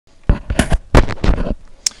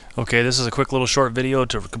Okay, this is a quick little short video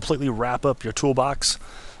to completely wrap up your toolbox.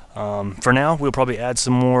 For now, we'll probably add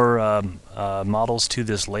some more models to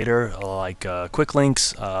this later, like quick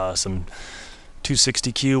links, some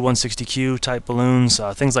 260Q, 160Q type balloons,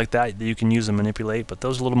 things like that that you can use and manipulate, but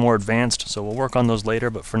those are a little more advanced, so we'll work on those later.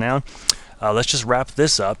 But for now, let's just wrap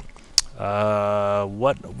this up.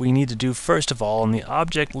 What we need to do first of all, on the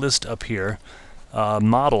object list up here,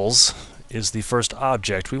 models is the first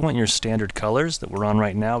object. We want your standard colors that we're on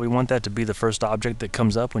right now. We want that to be the first object that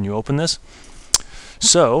comes up when you open this.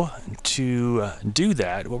 So to do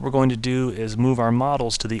that, what we're going to do is move our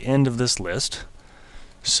models to the end of this list.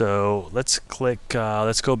 So let's click,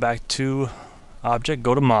 let's go back to object,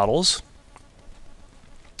 go to models.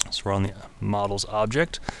 So we're on the models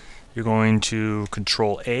object. You're going to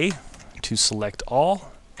Control A to select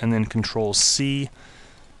all, and then Control C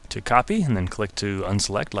to copy, and then click to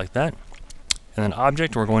unselect like that. And then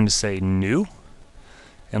object, we're going to say new,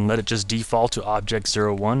 and let it just default to object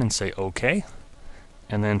 01 and say OK.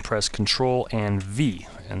 And then press Control and V,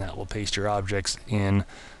 and that will paste your objects in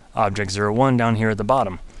object 01 down here at the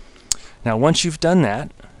bottom. Now once you've done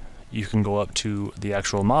that, you can go up to the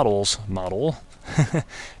actual models model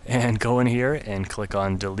and go in here and click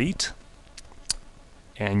on delete,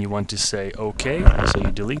 and you want to say OK, so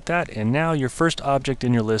you delete that, and now your first object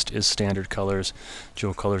in your list is standard colors,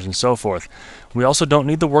 dual colors, and so forth. We also don't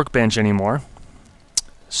need the workbench anymore,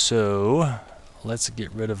 so let's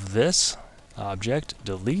get rid of this object,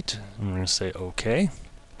 delete, and we're going to say OK.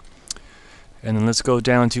 And then let's go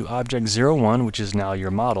down to object 01, which is now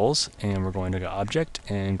your models, and we're going to go object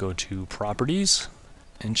and go to properties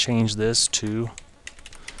and change this to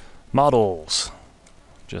models,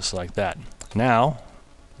 just like that. Now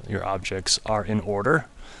your objects are in order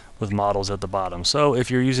with models at the bottom. So if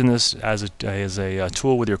you're using this as a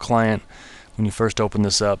tool with your client, when you first open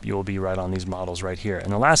this up, you'll be right on these models right here.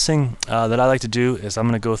 And the last thing that I like to do is I'm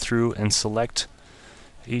going to go through and select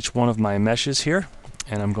each one of my meshes here,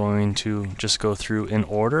 and I'm going to just go through in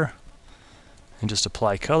order and just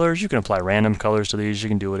apply colors. You can apply random colors to these, you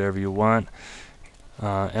can do whatever you want.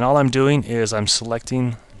 And all I'm doing is I'm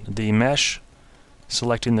selecting the mesh,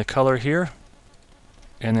 selecting the color here,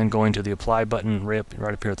 and then going to the apply button right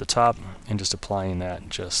up here at the top and just applying that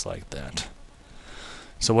just like that.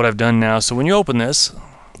 So what I've done now, so when you open this,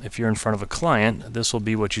 if you're in front of a client, this will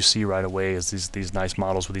be what you see right away, is these nice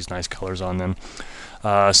models with these nice colors on them.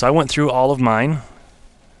 So I went through all of mine,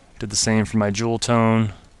 did the same for my jewel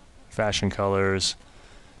tone, fashion colors,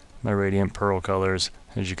 my radiant pearl colors,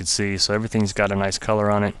 as you can see. So everything's got a nice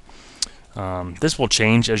color on it. This will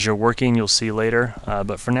change as you're working, you'll see later,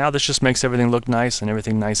 but for now this just makes everything look nice and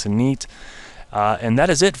everything nice and neat. And that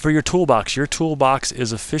is it for your toolbox. Your toolbox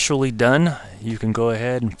is officially done. You can go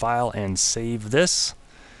ahead and file and save this,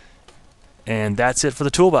 and that's it for the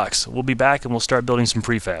toolbox. We'll be back and we'll start building some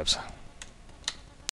prefabs.